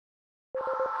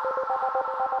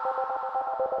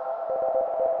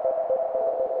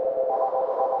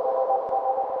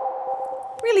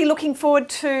Really looking forward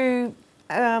to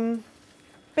being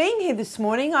here this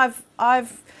morning.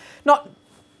 I've not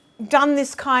done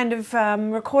this kind of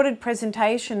recorded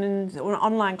presentation in an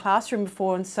online classroom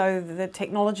before, and so the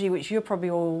technology, which you're probably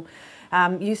all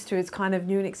used to, is kind of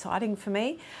new and exciting for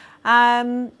me.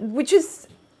 Which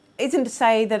isn't to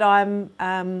say that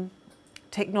I'm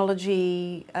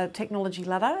technology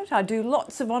Luddite. I do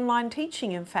lots of online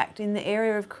teaching, in fact, in the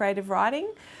area of creative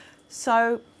writing.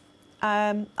 So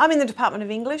I'm in the Department of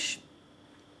English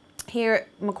here at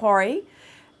Macquarie,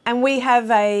 and we have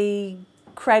a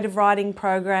creative writing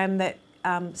program that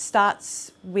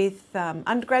starts with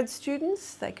undergrad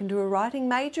students. They can do a writing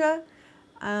major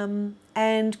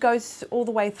and goes all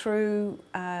the way through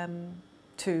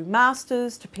to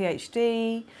masters, to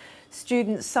PhD.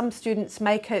 Some students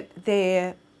make it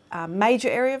their major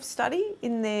area of study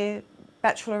in their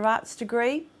Bachelor of Arts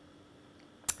degree,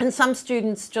 and some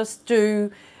students just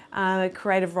do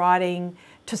creative writing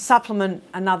to supplement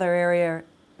another area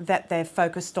that they're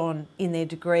focused on in their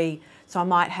degree. So I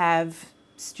might have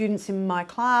students in my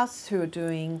class who are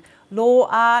doing law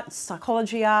arts,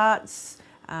 psychology arts,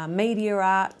 media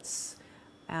arts,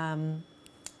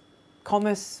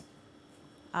 commerce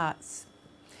arts.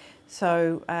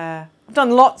 So I've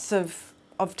done lots of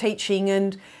teaching,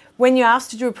 and when you're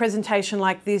asked to do a presentation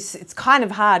like this, it's kind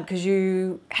of hard because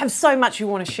you have so much you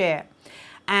want to share.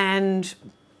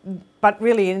 But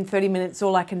really in 30 minutes,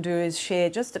 all I can do is share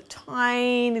just a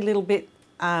tiny little bit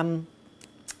of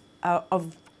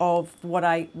what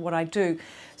I do.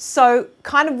 So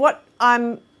kind of what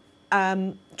I'm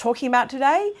talking about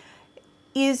today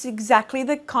is exactly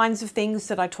the kinds of things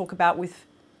that I talk about with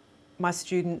my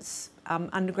students,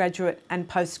 undergraduate and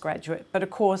postgraduate. But of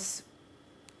course,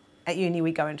 at uni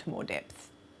we go into more depth.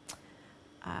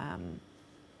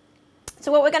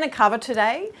 So what we're going to cover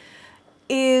today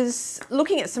is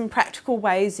looking at some practical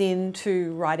ways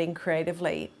into writing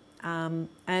creatively.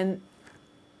 And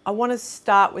I want to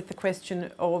start with the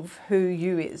question of who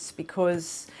you is,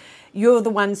 because you're the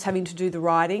ones having to do the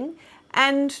writing.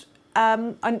 And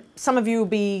some of you will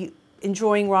be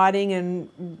enjoying writing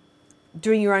and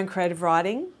doing your own creative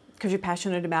writing because you're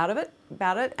passionate about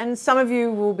it. And some of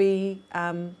you will be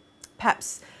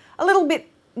perhaps a little bit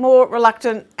more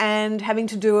reluctant and having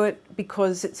to do it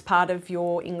because it's part of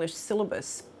your English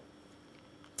syllabus.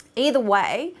 Either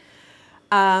way,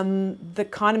 the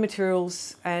kind of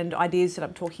materials and ideas that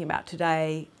I'm talking about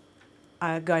today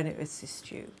are going to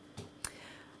assist you.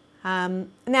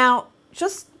 Now,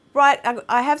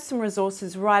 I have some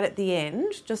resources right at the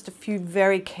end, just a few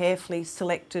very carefully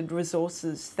selected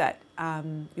resources that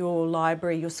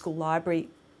your school library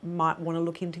might want to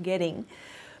look into getting.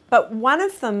 But one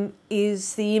of them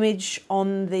is the image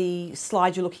on the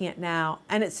slide you're looking at now,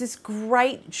 and it's this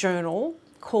great journal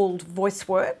called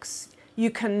VoiceWorks.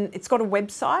 It's got a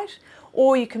website,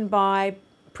 or you can buy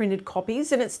printed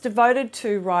copies, and it's devoted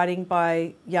to writing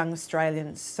by young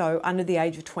Australians, so under the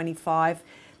age of 25.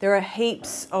 There are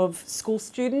heaps of school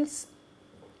students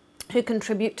who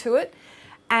contribute to it,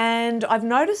 and I've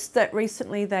noticed that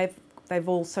recently they've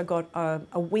also got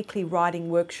a weekly writing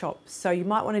workshop, so you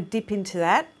might want to dip into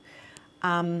that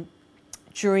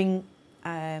during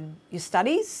your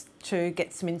studies to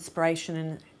get some inspiration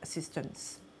and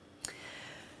assistance.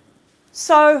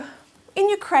 So in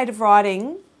your creative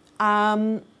writing,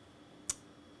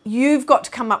 you've got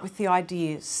to come up with the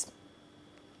ideas.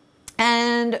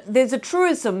 And there's a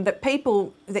truism that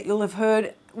you'll have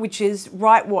heard, which is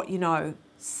write what you know.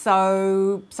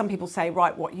 So some people say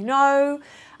write what you know,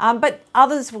 but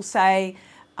others will say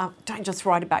don't just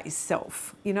write about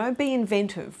yourself, be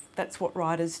inventive. That's what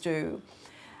writers do.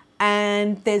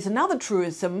 And there's another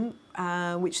truism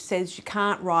which says you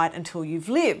can't write until you've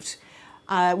lived,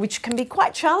 which can be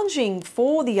quite challenging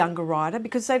for the younger writer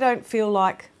because they don't feel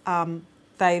like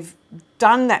they've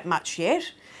done that much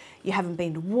yet. You haven't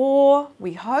been to war,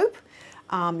 we hope.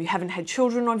 You haven't had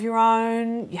children of your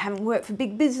own. You haven't worked for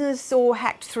big business or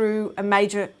hacked through a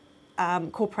major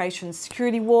corporation's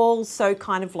security walls. So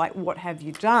kind of like, what have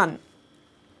you done?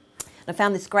 I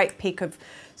found this great pic of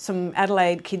some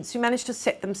Adelaide kids who managed to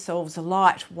set themselves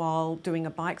alight while doing a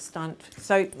bike stunt.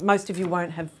 So most of you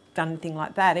won't have done anything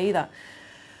like that either.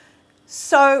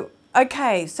 So,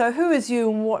 okay, so who is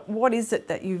you, and what is it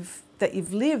that you've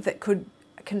lived that could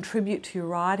contribute to your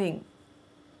writing?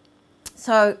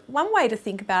 So one way to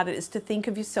think about it is to think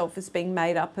of yourself as being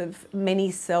made up of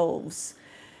many selves.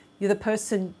 You're the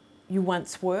person you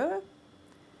once were.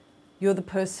 You're the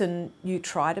person you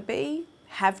try to be,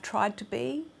 have tried to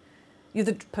be. You're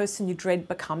the person you dread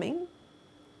becoming.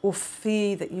 or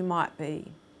fear that you might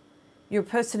be. You're a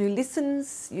person who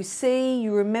listens, you see,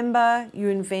 you remember, you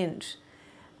invent.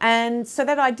 And so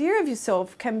that idea of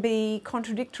yourself can be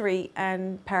contradictory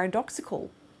and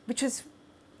paradoxical, which is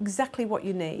exactly what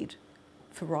you need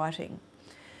for writing.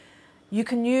 You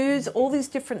can use all these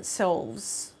different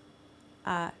selves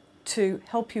to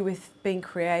help you with being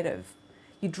creative.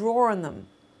 You draw on them,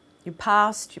 your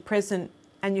past, your present,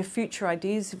 and your future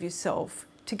ideas of yourself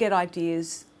to get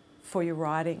ideas for your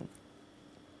writing.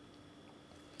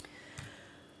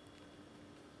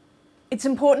 It's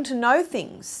important to know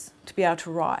things to be able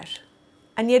to write.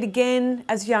 And yet again,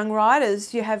 as young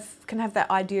writers, you can have that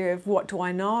idea of what do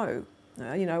I know?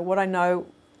 You know, what I know,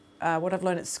 what I've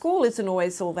learned at school isn't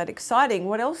always all that exciting.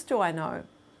 What else do I know?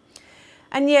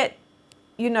 And yet,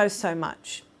 you know so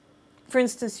much. For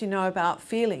instance, you know about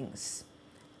feelings.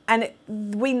 And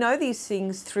we know these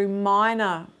things through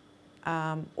minor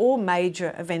or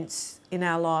major events in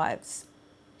our lives.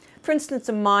 For instance,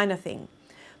 a minor thing.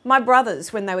 My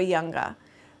brothers, when they were younger,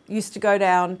 used to go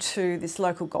down to this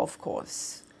local golf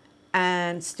course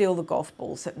and steal the golf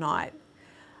balls at night.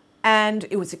 And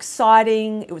it was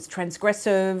exciting, it was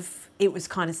transgressive, it was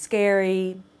kind of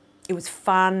scary, it was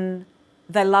fun.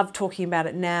 They love talking about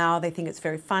it now, they think it's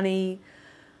very funny.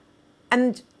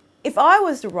 And if I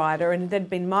was a writer and that'd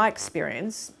been my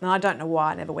experience, and I don't know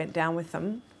why I never went down with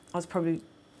them, I was probably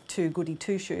too goody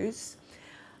two-shoes,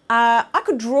 I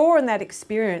could draw on that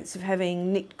experience of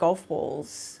having nicked golf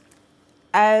balls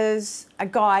as a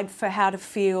guide for how to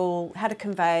feel, how to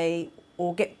convey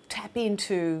or tap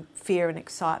into fear and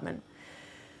excitement.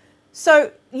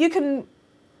 So you can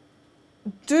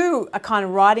do a kind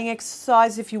of writing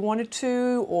exercise if you wanted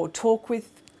to, or talk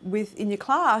in your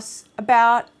class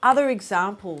about other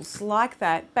examples like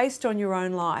that based on your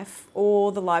own life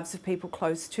or the lives of people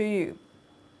close to you.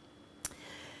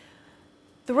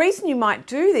 The reason you might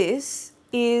do this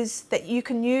is that you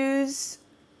can use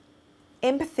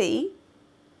empathy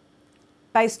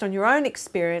based on your own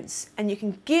experience, and you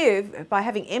can give, by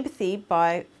having empathy,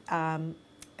 by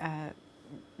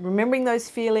remembering those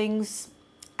feelings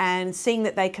and seeing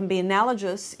that they can be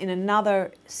analogous in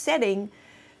another setting,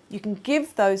 you can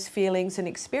give those feelings and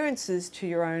experiences to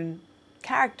your own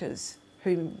characters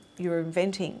whom you're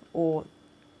inventing, or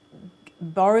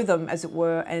borrow them, as it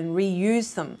were, and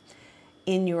reuse them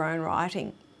in your own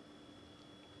writing.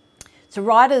 So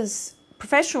writers,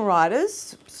 professional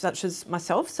writers, such as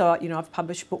myself, so you know I've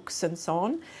published books and so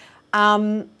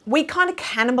on, we kind of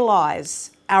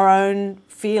cannibalise our own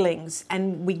feelings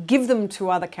and we give them to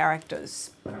other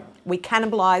characters. We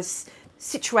cannibalise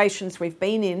situations we've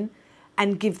been in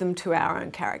and give them to our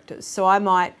own characters. So I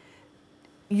might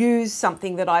use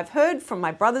something that I've heard from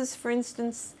my brothers, for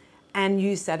instance, and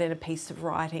use that in a piece of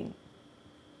writing.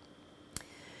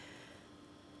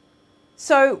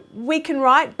 So we can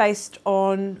write based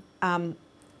on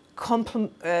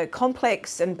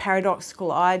complex and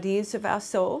paradoxical ideas of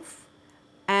ourselves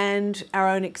and our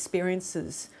own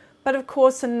experiences. But of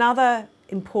course, another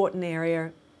important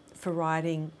area for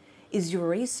writing is your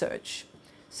research.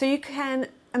 So you can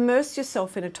immerse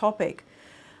yourself in a topic.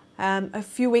 A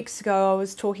few weeks ago, I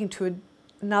was talking to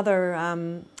another, I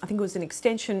think it was an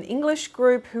extension English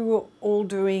group, who were all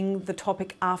doing the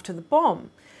topic after the bomb.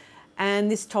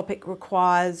 And this topic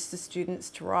requires the students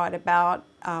to write about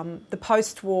the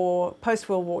post-World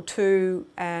War II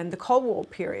and the Cold War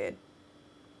period.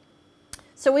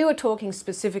 So we were talking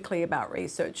specifically about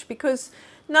research because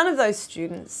none of those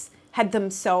students had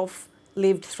themselves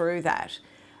lived through that.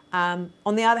 On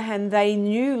the other hand, they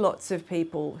knew lots of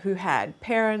people who had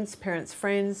parents,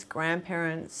 friends,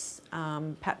 grandparents,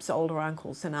 perhaps older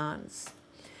uncles and aunts.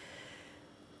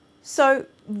 So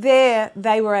there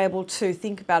they were able to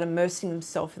think about immersing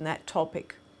themselves in that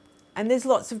topic. And there's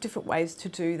lots of different ways to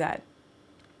do that.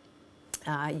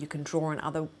 You can draw on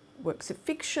other works of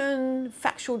fiction,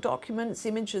 factual documents,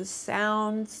 images,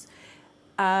 sounds.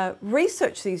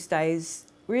 Research these days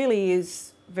really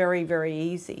is very, very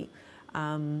easy.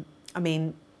 I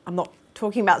mean, I'm not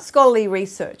talking about scholarly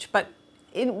research, but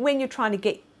when you're trying to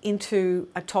get into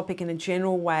a topic in a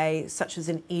general way, such as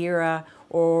an era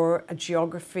or a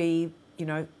geography, you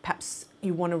know, perhaps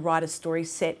you want to write a story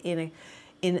set in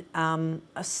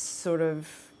a sort of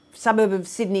suburb of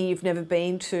Sydney you've never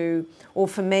been to, or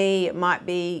for me it might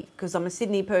be, because I'm a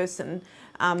Sydney person,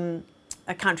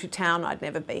 a country town I'd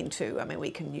never been to. I mean, we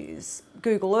can use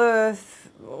Google Earth,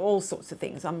 all sorts of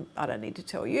things. I don't need to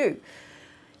tell you.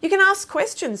 You can ask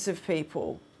questions of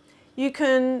people. You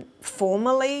can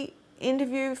formally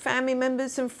interview family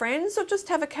members and friends, or just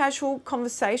have a casual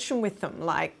conversation with them,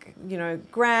 like, you know,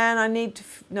 Gran, I need to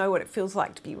know what it feels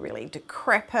like to be really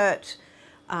decrepit.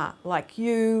 like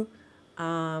you.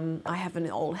 I have an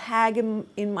old hag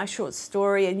in my short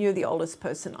story, and you're the oldest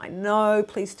person I know.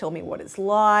 Please tell me what it's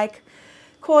like.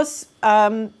 Of course,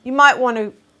 you might want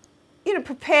to,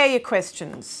 prepare your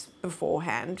questions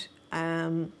beforehand.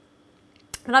 And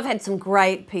I've had some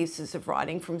great pieces of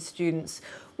writing from students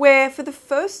where for the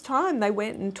first time they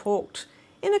went and talked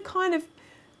in a kind of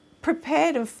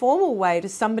prepared and formal way to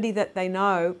somebody that they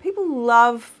know. People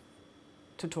love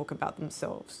to talk about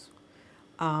themselves.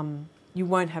 You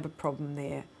won't have a problem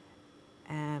there.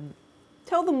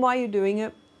 Tell them why you're doing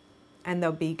it and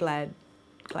they'll be glad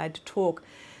to talk.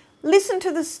 Listen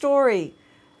to the story.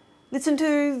 Listen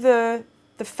to the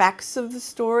facts of the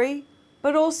story,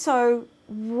 but also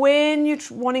when you're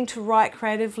wanting to write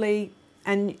creatively,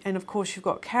 and of course you've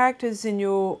got characters in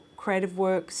your creative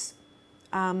works,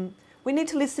 we need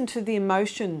to listen to the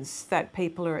emotions that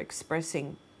people are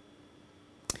expressing.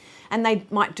 And they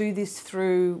might do this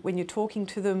through, when you're talking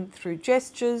to them, through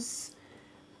gestures,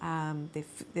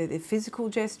 their physical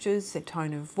gestures, their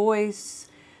tone of voice,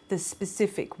 the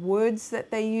specific words that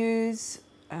they use,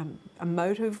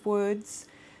 emotive words.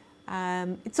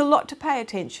 It's a lot to pay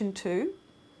attention to,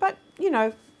 but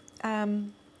you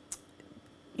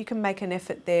can make an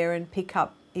effort there and pick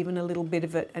up even a little bit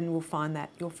of it, and you'll find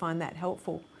that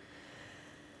helpful.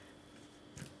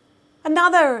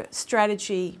 Another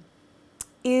strategy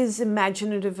is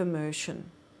imaginative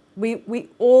immersion. We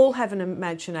all have an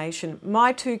imagination.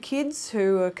 My two kids,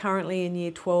 who are currently in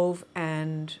year 12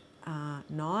 and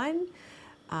 9,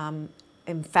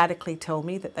 emphatically tell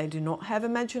me that they do not have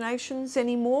imaginations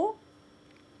anymore,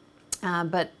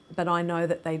 but I know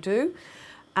that they do.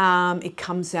 It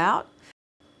comes out.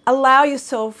 Allow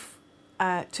yourself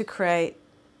to create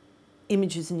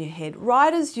images in your head.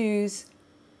 Writers use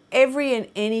every and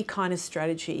any kind of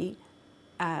strategy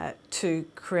to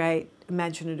create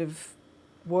imaginative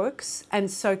works, and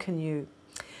so can you.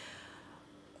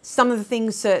 Some of the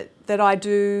things that I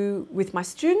do with my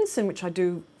students and which I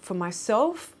do for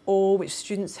myself, or which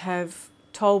students have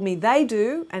told me they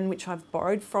do and which I've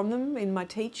borrowed from them in my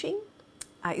teaching,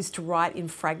 is to write in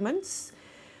fragments.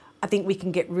 I think we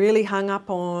can get really hung up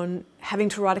on having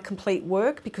to write a complete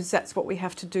work because that's what we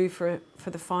have to do for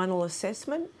the final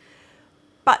assessment.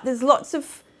 But there's lots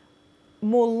of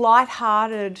more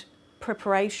light-hearted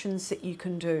preparations that you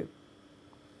can do.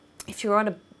 If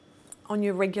you're on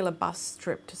your regular bus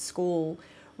trip to school,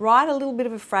 write a little bit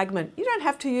of a fragment. You don't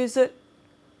have to use it.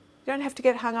 You don't have to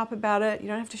get hung up about it. You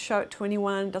don't have to show it to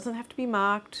anyone. It doesn't have to be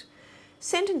marked.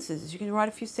 Sentences. You can write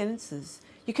a few sentences.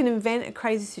 You can invent a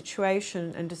crazy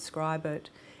situation and describe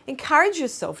it. Encourage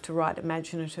yourself to write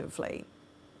imaginatively.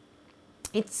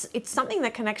 It's something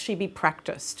that can actually be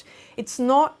practiced. It's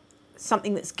not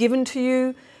something that's given to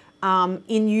you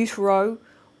in utero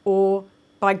or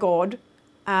by God.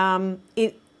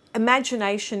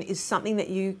 Imagination is something that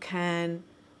you can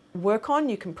work on,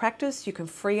 you can practice, you can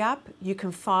free up, you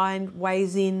can find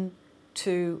ways in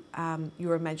to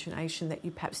your imagination that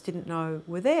you perhaps didn't know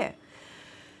were there.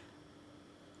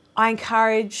 I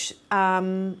encourage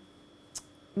my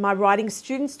writing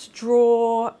students to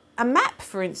draw a map,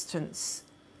 for instance.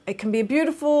 It can be a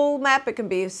beautiful map, it can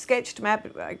be a sketched map,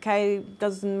 okay,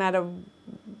 doesn't matter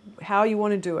how you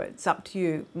want to do it, it's up to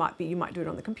you. You might do it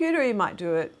on the computer, you might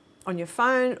do it on your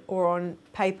phone or on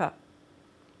paper.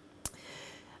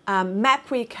 Map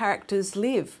where your characters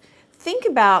live. Think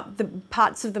about the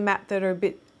parts of the map that are a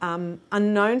bit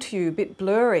unknown to you, a bit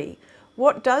blurry.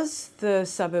 What does the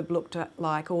suburb look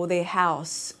like, or their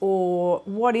house, or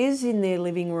what is in their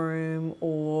living room,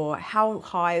 or how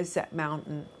high is that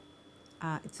mountain?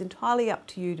 It's entirely up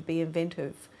to you to be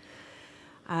inventive.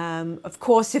 Of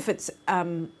course, if it's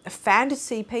a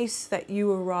fantasy piece that you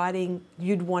were writing,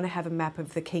 you'd want to have a map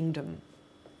of the kingdom.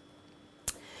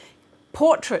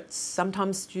 Portraits.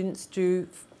 Sometimes students do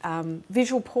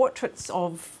visual portraits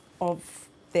of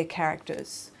their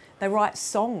characters. They write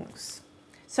songs.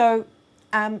 So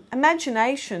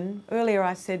imagination, earlier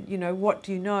I said, what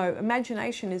do you know?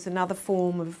 Imagination is another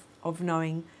form of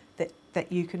knowing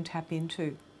that you can tap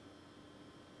into.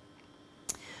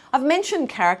 I've mentioned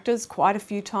characters quite a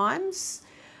few times.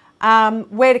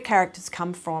 Where do characters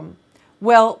come from?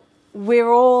 Well, we're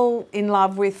all in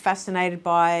love with, fascinated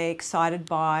by, excited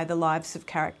by the lives of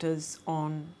characters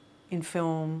in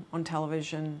film, on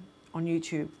television, on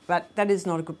YouTube. But that is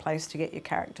not a good place to get your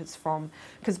characters from,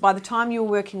 because by the time you're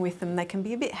working with them, they can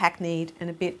be a bit hackneyed and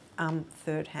a bit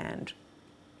third-hand.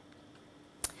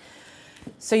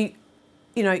 So,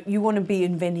 you want to be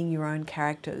inventing your own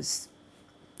characters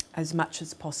as much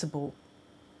as possible.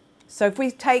 So if we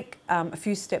take a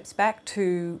few steps back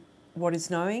to what is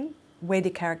knowing, where do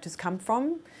characters come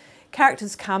from?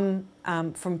 Characters come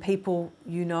from people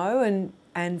you know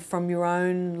and from your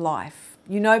own life.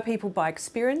 You know people by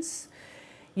experience.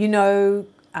 You know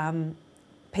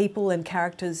people and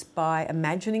characters by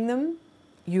imagining them.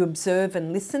 You observe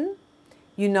and listen.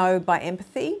 You know by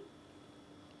empathy.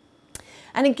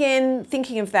 And again,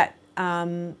 thinking of that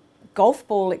golf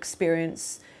ball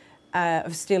experience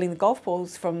of stealing the golf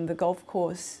balls from the golf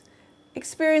course,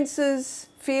 experiences,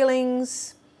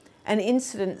 feelings, and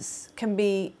incidents can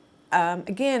be,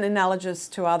 again, analogous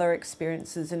to other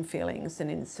experiences and feelings and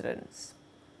incidents.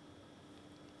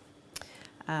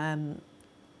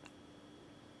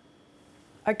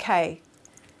 Okay,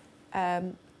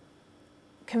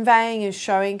 conveying is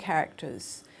showing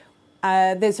characters.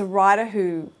 There's a writer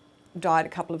who died a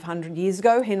couple of 100 years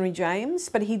ago, Henry James,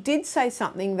 but he did say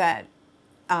something that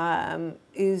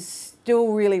is still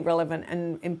really relevant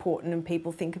and important, and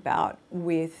people think about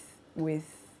with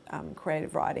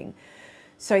creative writing.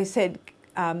 So he said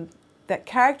that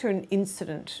character and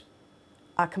incident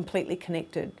are completely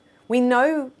connected. We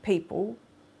know people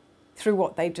through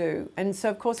what they do, and so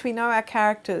of course we know our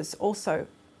characters also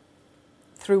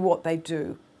through what they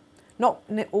do, not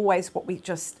always what we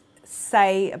just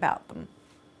say about them.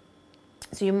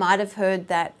 So you might have heard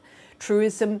that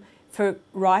truism for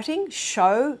writing: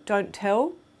 show, don't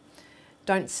tell.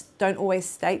 Don't always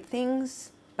state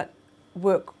things, but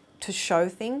work to show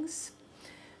things.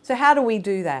 So how do we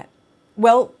do that?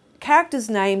 Well, characters'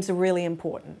 names are really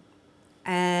important,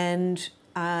 and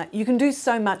you can do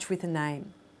so much with a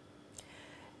name.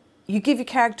 You give your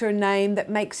character a name that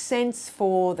makes sense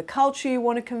for the culture you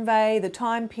want to convey, the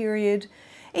time period.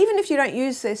 Even if you don't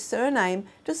use their surname,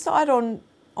 decide on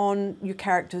your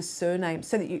character's surname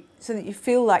so that you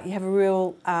feel like you have a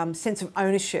real sense of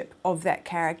ownership of that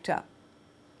character.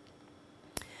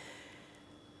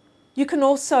 You can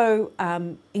also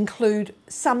include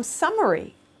some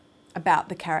summary about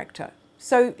the character.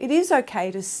 So it is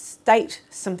okay to state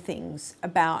some things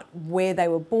about where they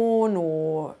were born,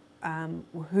 or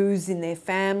who's in their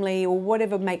family, or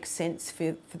whatever makes sense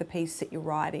for the piece that you're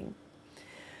writing.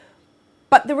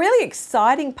 But the really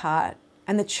exciting part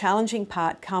and the challenging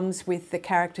part comes with the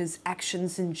character's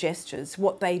actions and gestures,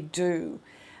 what they do.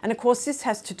 And of course this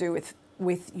has to do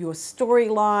with your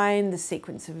storyline, the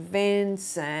sequence of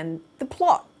events, and the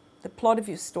plot of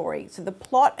your story. So the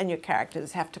plot and your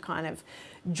characters have to kind of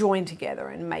join together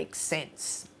and make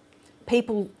sense.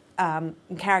 People and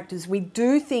characters, we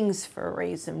do things for a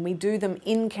reason. We do them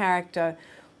in character.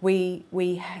 We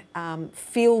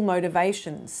feel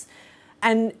motivations.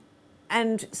 And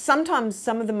sometimes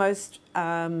some of the most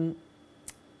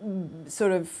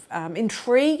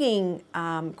intriguing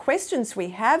questions we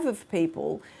have of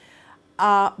people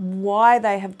are why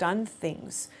they have done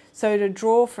things. So to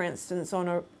draw, for instance,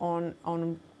 on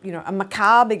a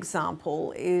macabre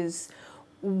example is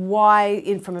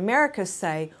why, from America,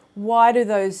 say, why do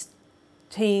those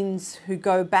teens who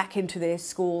go back into their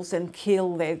schools and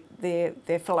kill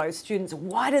their fellow students,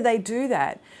 why do they do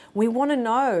that? We want to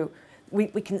know. We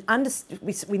can understand,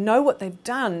 we know what they've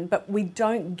done, but we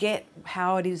don't get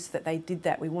how it is that they did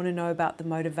that. We want to know about the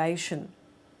motivation.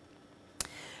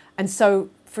 And so,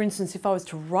 for instance, if I was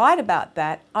to write about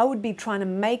that, I would be trying to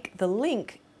make the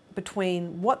link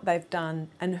between what they've done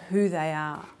and who they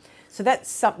are. So that's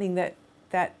something that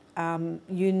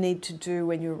you need to do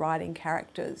when you're writing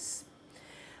characters.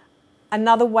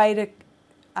 Another way to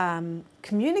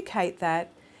communicate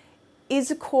that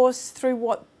is, of course, through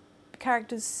what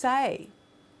characters say,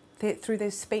 through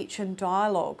their speech and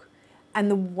dialogue, and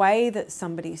the way that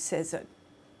somebody says it.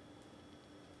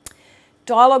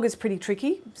 Dialogue is pretty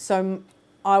tricky, so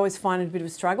I always find it a bit of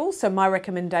a struggle. So my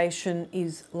recommendation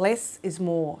is less is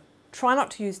more. Try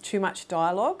not to use too much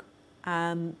dialogue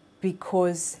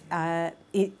because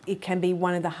it can be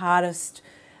one of the hardest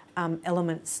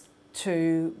elements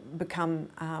to become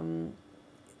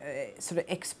sort of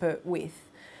expert with.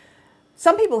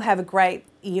 Some people have a great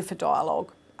ear for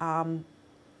dialogue.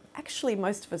 Actually,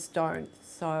 most of us don't,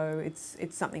 so it's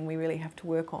something we really have to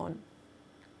work on.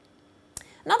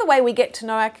 Another way we get to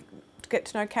know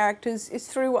characters is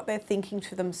through what they're thinking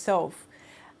to themselves,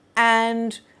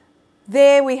 and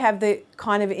there we have the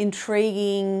kind of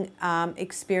intriguing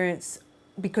experience,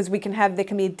 because there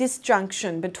can be a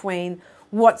disjunction between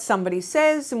what somebody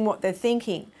says and what they're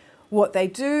thinking, what they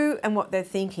do and what they're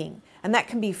thinking, and that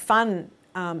can be fun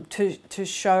to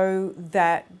show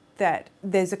that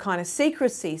there's a kind of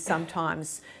secrecy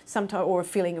sometimes, or a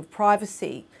feeling of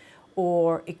privacy,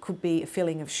 or it could be a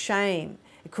feeling of shame.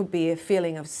 It could be a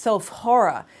feeling of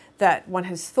self-horror that one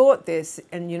has thought this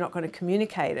and you're not going to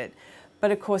communicate it.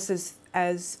 But of course,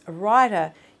 as a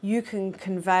writer, you can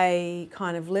convey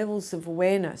kind of levels of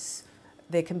awareness.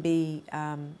 There can be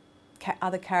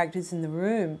other characters in the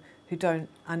room who don't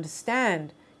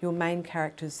understand your main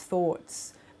character's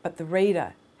thoughts, but the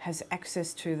reader has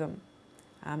access to them.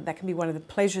 That can be one of the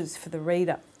pleasures for the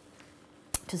reader,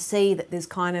 to see that there's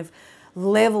kind of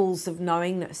levels of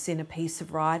knowingness in a piece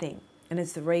of writing. And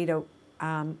as the reader,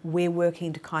 we're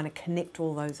working to kind of connect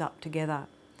all those up together.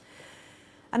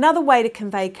 Another way to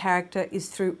convey character is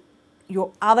through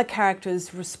your other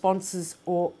character's responses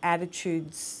or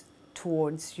attitudes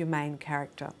towards your main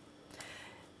character.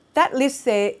 That list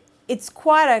there, it's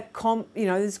quite a,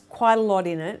 there's quite a lot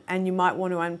in it, and you might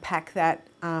want to unpack that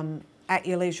at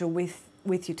your leisure with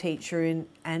your teacher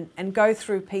and go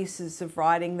through pieces of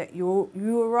writing that you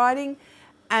are writing,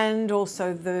 and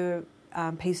also the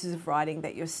pieces of writing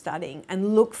that you're studying,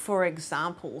 and look for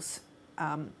examples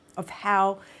of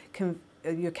how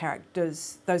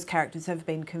those characters have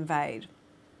been conveyed.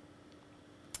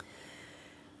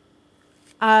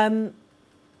 A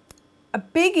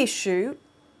big issue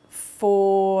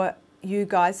for you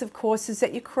guys, of course, is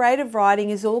that your creative writing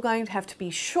is all going to have to be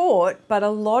short, but a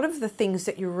lot of the things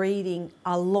that you're reading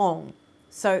are long.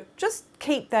 So just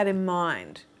keep that in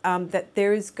mind, that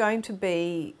there is going to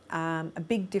be a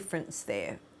big difference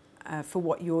there for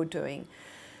what you're doing.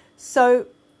 So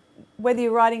whether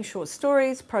you're writing short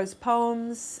stories, prose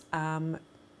poems,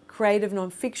 creative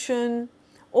non-fiction,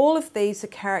 all of these are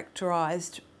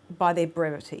characterised by their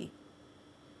brevity,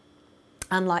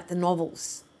 unlike the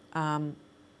novels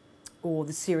or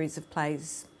the series of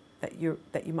plays that you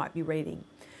might be reading.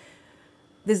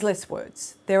 There's less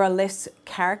words. There are less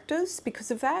characters because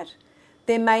of that.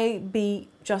 There may be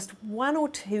just one or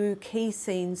two key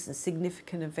scenes and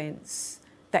significant events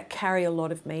that carry a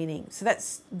lot of meaning. So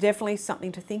that's definitely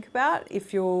something to think about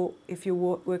if you're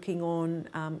working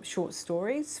on short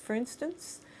stories, for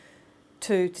instance,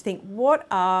 to think, what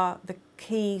are the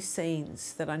key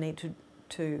scenes that I need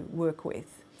to work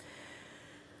with?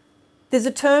 There's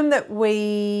a term that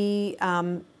we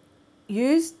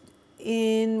use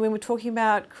when we're talking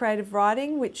about creative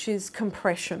writing, which is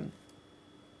compression.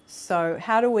 So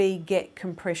how do we get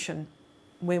compression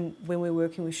when we're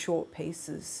working with short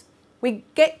pieces? We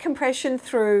get compression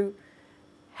through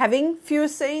having fewer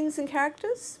scenes and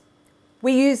characters.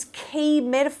 We use key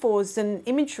metaphors and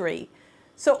imagery.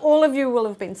 So all of you will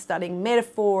have been studying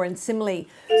metaphor and simile.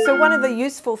 So one of the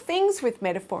useful things with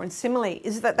metaphor and simile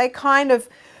is that they kind of,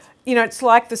 it's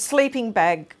like the sleeping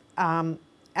bag. The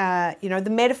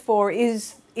metaphor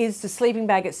is the sleeping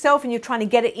bag itself, and you're trying to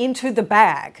get it into the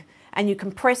bag, and you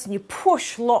compress and you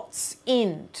push lots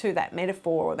into that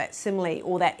metaphor or that simile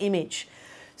or that image.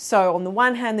 So on the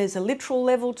one hand, there's a literal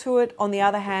level to it. On the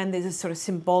other hand, there's a sort of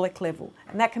symbolic level,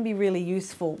 and that can be really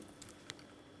useful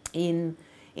in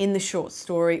the short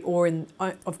story or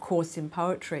of course in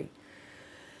poetry.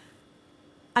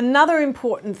 Another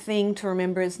important thing to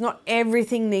remember is not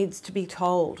everything needs to be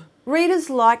told. Readers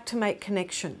like to make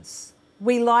connections.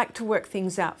 We like to work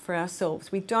things out for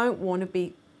ourselves. We don't want to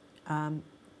be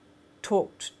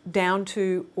talked down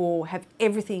to or have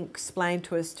everything explained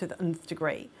to us to the nth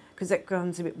degree, because that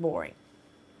becomes a bit boring.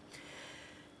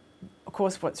 Of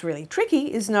course, what's really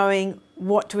tricky is knowing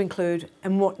what to include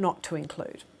and what not to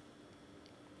include.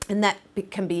 And that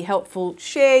can be helpful.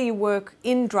 Share your work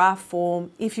in draft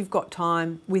form if you've got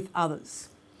time with others.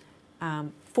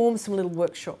 Form some little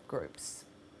workshop groups.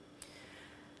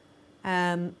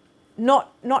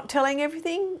 Not telling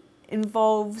everything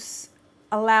involves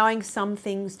allowing some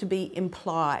things to be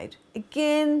implied.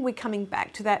 Again, we're coming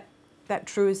back to that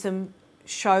truism,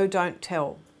 show, don't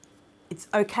tell. It's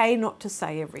okay not to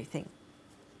say everything.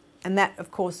 And that,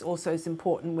 of course, also is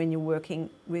important when you're working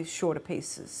with shorter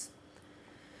pieces.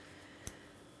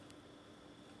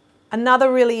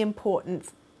 Another really important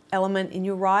element in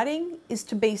your writing is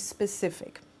to be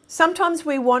specific. Sometimes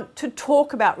we want to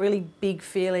talk about really big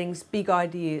feelings, big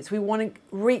ideas. We want to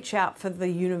reach out for the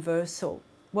universal.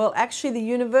 Well, actually, the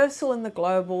universal and the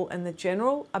global and the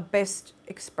general are best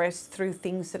expressed through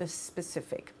things that are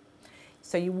specific.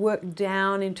 So you work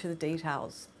down into the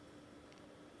details.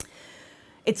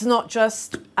 It's not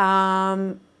just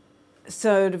you're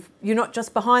not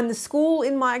just behind the school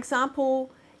in my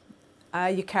example.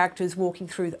 Your character is walking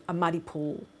through a muddy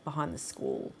pool behind the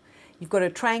school. You've got a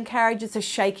train carriage, it's a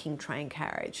shaking train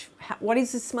carriage. What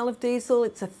is the smell of diesel?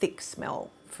 It's a thick smell,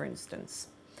 for instance.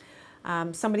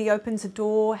 Somebody opens a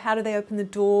door. How do they open the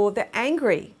door? They're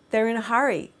angry. They're in a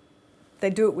hurry. They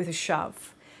do it with a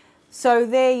shove. So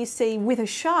there you see, with a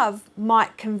shove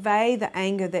might convey the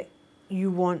anger that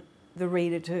you want the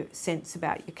reader to sense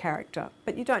about your character,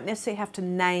 but you don't necessarily have to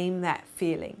name that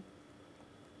feeling.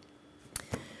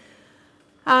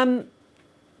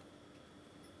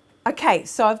 Okay,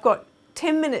 so I've got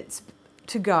 10 minutes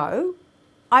to go.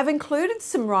 I've included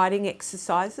some writing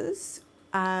exercises.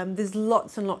 There's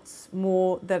lots and lots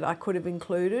more that I could have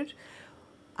included.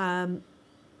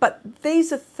 But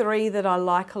these are 3 that I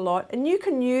like a lot, and you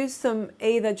can use them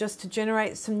either just to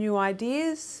generate some new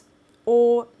ideas,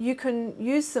 or you can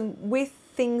use them with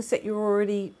things that you're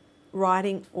already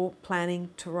writing or planning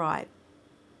to write.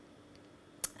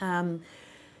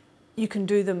 You can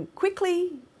do them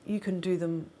quickly, you can do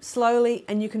them slowly,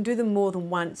 and you can do them more than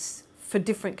once for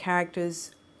different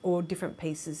characters or different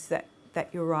pieces that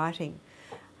you're writing.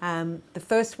 The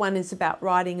first one is about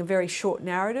writing a very short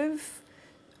narrative.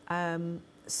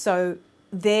 So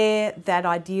there, that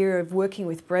idea of working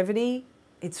with brevity,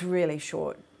 it's really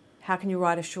short. How can you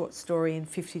write a short story in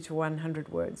 50 to 100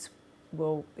 words?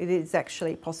 Well, it is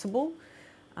actually possible.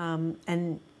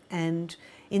 And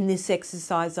in this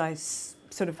exercise, I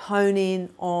sort of hone in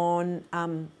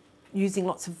on using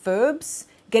lots of verbs,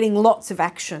 getting lots of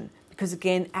action, because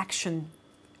again, action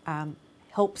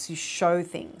helps you show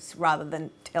things rather than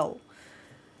tell.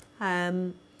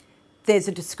 There's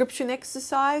a description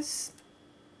exercise.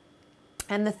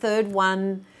 And the third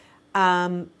one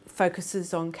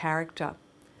focuses on character.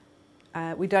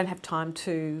 We don't have time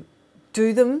to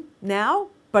do them now,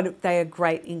 but they are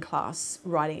great in-class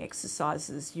writing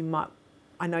exercises.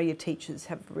 I know your teachers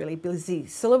have a really busy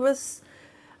syllabus,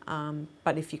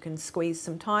 but if you can squeeze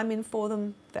some time in for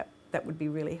them, that would be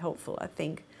really helpful, I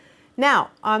think.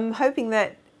 Now, I'm hoping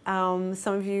that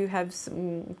some of you have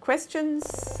some questions.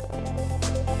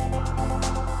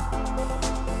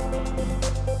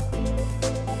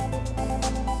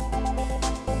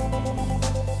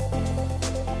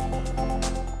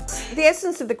 The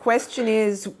essence of the question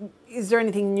is there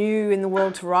anything new in the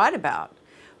world to write about?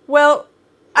 Well,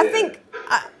 I think,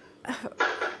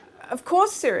 of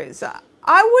course there is.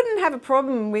 I wouldn't have a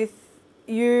problem with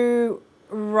you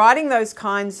writing those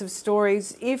kinds of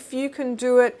stories if you can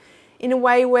do it in a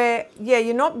way where, yeah,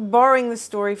 you're not borrowing the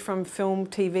story from film,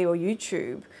 TV or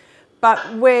YouTube,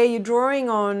 but where you're drawing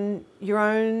on your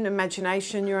own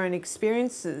imagination, your own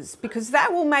experiences, because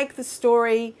that will make the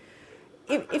story,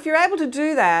 if you're able to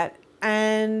do that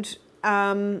and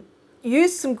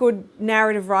use some good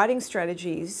narrative writing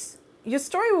strategies, your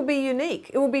story will be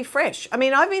unique. It will be fresh. I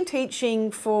mean, I've been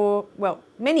teaching for, well,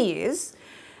 many years,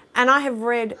 and I have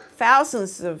read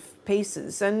thousands of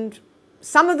pieces, and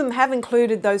some of them have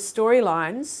included those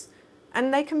storylines,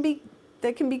 and they can be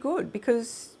good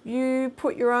because you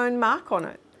put your own mark on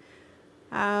it.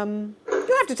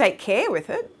 You'll have to take care with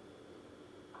it,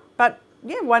 but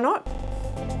yeah, why not?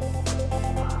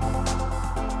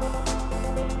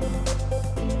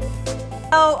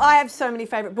 Well, I have so many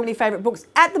favourite books.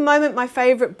 At the moment, my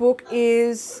favourite book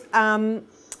is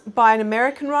by an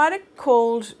American writer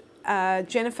called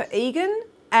Jennifer Egan,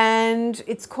 and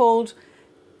it's called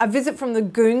A Visit from the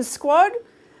Goon Squad.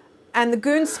 And the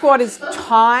Goon Squad is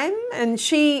time, and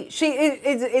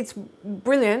it's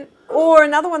brilliant. Or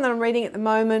another one that I'm reading at the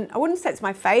moment, I wouldn't say it's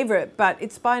my favourite, but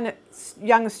it's by a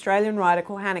young Australian writer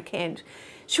called Hannah Kent.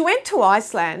 She went to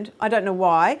Iceland, I don't know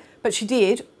why, but she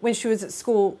did when she was at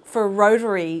school for a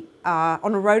Rotary,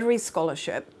 on a Rotary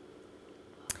scholarship.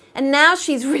 And now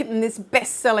she's written this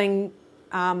best-selling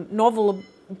novel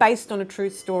based on a true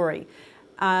story.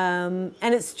 And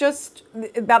it's just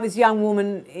about this young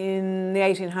woman in the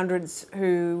 1800s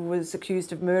who was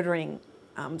accused of murdering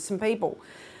some people.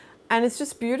 And it's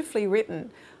just beautifully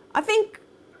written. I think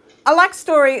I like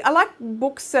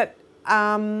books that,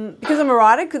 because I'm a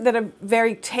writer, that are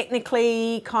very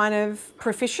technically kind of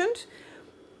proficient,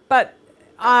 but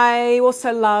I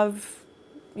also love,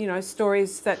 you know,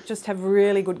 stories that just have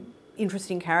really good,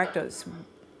 interesting characters.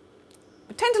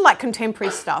 I tend to like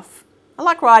contemporary stuff. I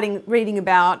like reading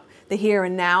about the here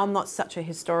and now. I'm not such a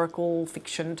historical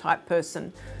fiction type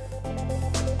person.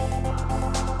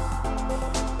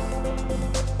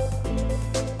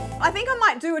 I think I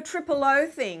might do a triple O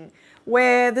thing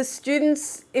where the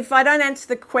students, if I don't answer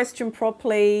the question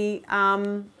properly,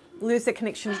 lose their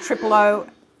connection to triple O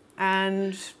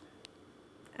and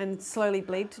slowly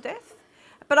bleed to death.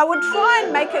 But I would try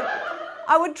and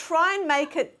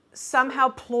make it somehow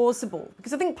plausible,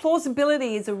 because I think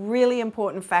plausibility is a really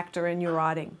important factor in your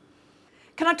writing.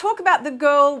 Can I talk about the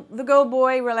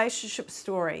girl-boy relationship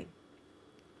story?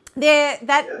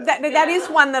 That is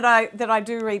one that I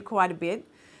do read quite a bit,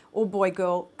 or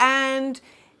boy-girl, and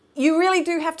you really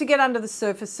do have to get under the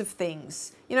surface of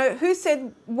things. You know, who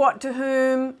said what to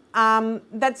whom,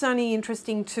 that's only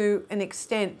interesting to an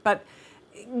extent, but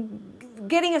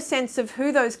getting a sense of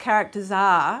who those characters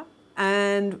are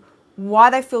and why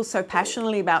they feel so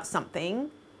passionately about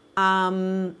something,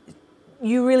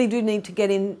 You really do need to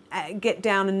get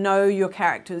down and know your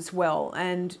characters well,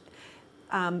 and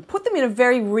put them in a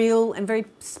very real and very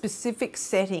specific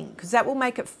setting, because that will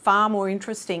make it far more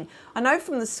interesting. I know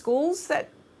from the schools that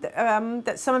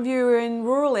some of you are in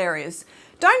rural areas.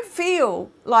 Don't feel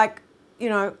like, you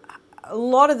know, a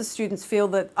lot of the students feel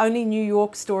that only New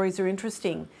York stories are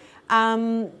interesting.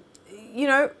 You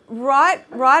know,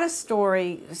 write a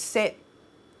story set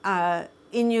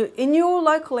in your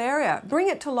local area. Bring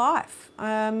it to life.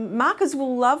 Markers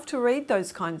will love to read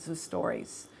those kinds of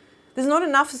stories. There's not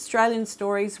enough Australian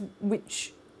stories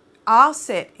which are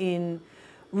set in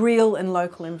real and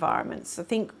local environments. I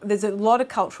think there's a lot of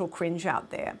cultural cringe out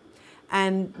there.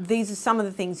 And these are some of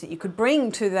the things that you could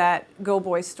bring to that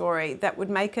girl-boy story that would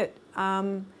make it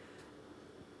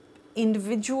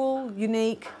individual,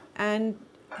 unique, and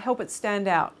help it stand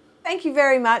out. Thank you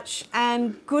very much,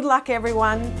 and good luck,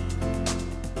 everyone.